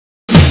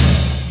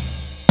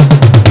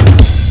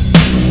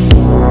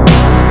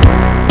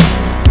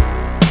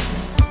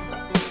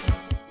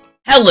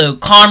Hello,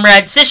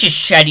 comrades, this is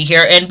Shetty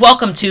here, and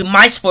welcome to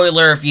my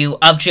spoiler review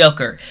of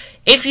Joker.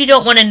 If you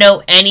don't want to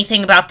know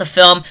anything about the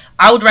film,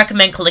 I would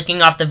recommend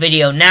clicking off the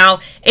video now.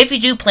 If you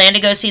do plan to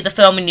go see the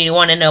film and you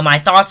want to know my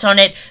thoughts on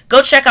it,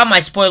 go check out my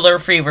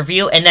spoiler-free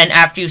review, and then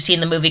after you've seen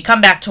the movie,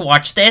 come back to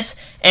watch this.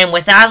 And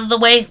with that out of the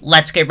way,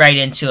 let's get right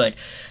into it.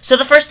 So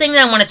the first thing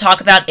that I want to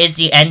talk about is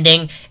the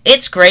ending.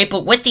 It's great,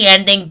 but with the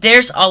ending,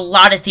 there's a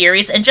lot of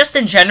theories, and just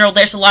in general,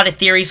 there's a lot of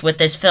theories with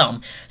this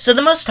film. So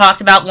the most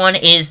talked about one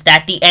is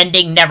that the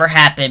ending never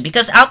happened,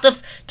 because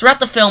throughout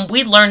the film,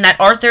 we learn that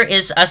Arthur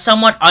is a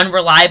somewhat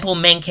unreliable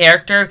main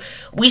character.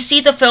 We see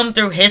the film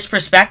through his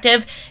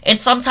perspective, and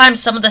sometimes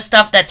some of the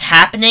stuff that's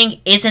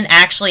happening isn't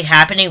actually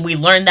happening. We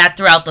learn that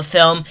throughout the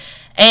film,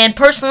 and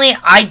personally,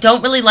 I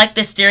don't really like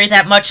this theory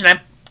that much, and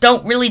I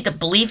don't really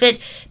believe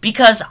it,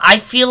 because I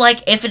feel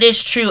like if it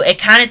is true, it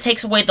kind of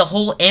takes away the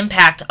whole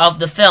impact of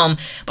the film.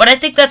 But I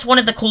think that's one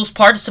of the coolest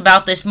parts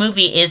about this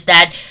movie, is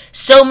that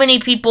so many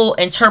people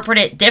interpret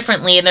it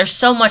differently, and there's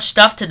so much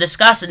stuff to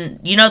discuss, and,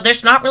 you know,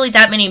 there's not really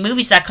that many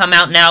movies that come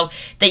out now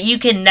that you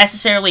can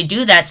necessarily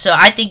do that. So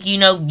I think, you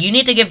know, you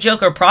need to give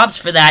Joker props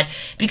for that,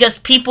 because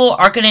people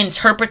are going to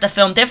interpret the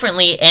film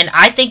differently, and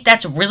I think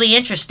that's really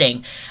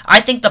interesting. I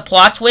think the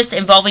plot twist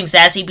involving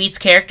Zazie Beetz'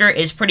 character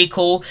is pretty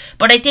cool,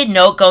 but I did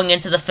note going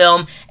into the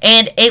film,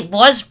 and it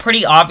was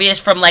pretty obvious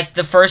from like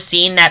the first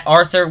scene that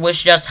Arthur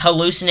was just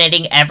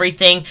hallucinating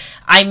everything.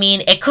 I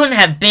mean, it couldn't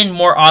have been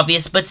more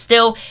obvious, but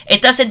still,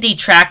 it doesn't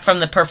detract from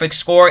the perfect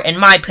score. In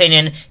my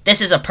opinion,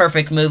 this is a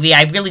perfect movie.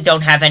 I really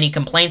don't have any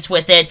complaints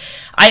with it.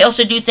 I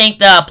also do think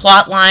the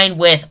plot line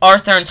with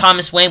Arthur and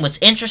Thomas Wayne was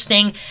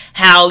interesting.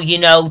 How, you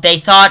know, they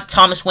thought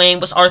Thomas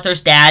Wayne was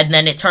Arthur's dad, and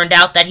then it turned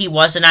out that he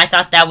wasn't. I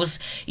thought that was,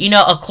 you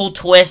know, a cool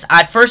twist.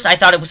 At first, I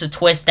thought it was a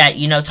twist that,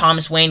 you know,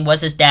 Thomas Wayne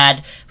was his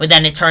dad, but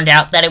then it turned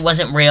out that it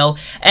wasn't real.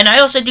 And I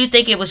also do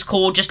think it was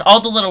cool, just all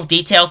the little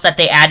details that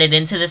they added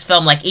into this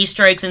film, like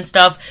Easter eggs and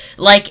stuff,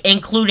 like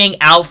including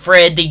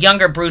Alfred, the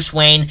younger Bruce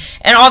Wayne.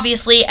 And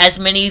obviously, as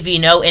many of you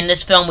know, in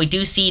this film, we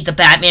do see the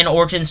Batman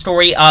origin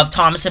story of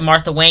Thomas and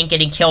Martha Wayne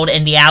getting killed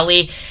in the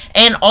alley.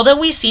 And although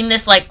we've seen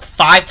this like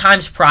 5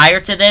 times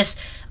prior to this,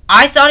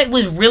 I thought it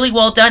was really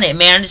well done. It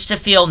managed to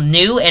feel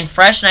new and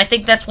fresh, and I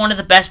think that's one of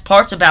the best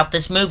parts about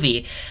this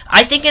movie.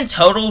 I think in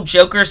total,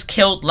 Joker's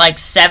killed like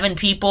 7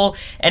 people,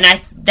 and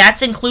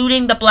that's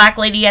including the Black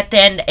Lady at the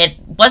end. It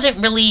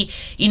wasn't really,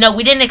 you know,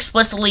 we didn't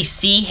explicitly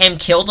see him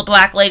kill the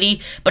Black Lady,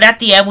 but at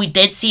the end, we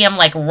did see him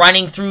like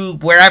running through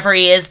wherever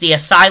he is, the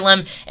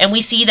asylum, and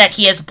we see that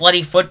he has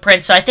bloody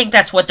footprints, so I think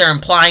that's what they're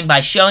implying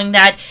by showing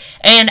that.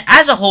 And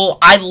as a whole,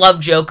 I love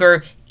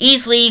Joker.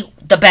 Easily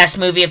the best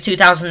movie of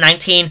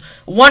 2019,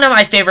 one of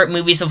my favorite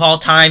movies of all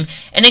time,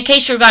 and in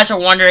case you guys are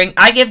wondering,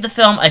 I give the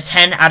film a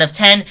 10 out of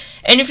 10,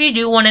 and if you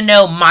do want to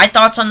know my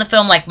thoughts on the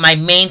film, like my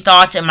main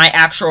thoughts and my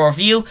actual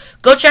review,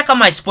 go check out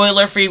my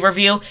spoiler-free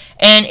review.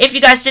 And if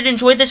you guys did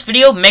enjoy this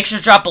video, make sure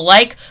to drop a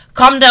like,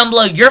 comment down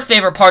below your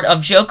favorite part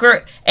of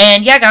Joker,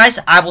 and yeah guys,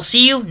 I will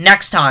see you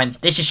next time.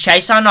 This is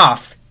Chase on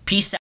off.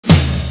 Peace out.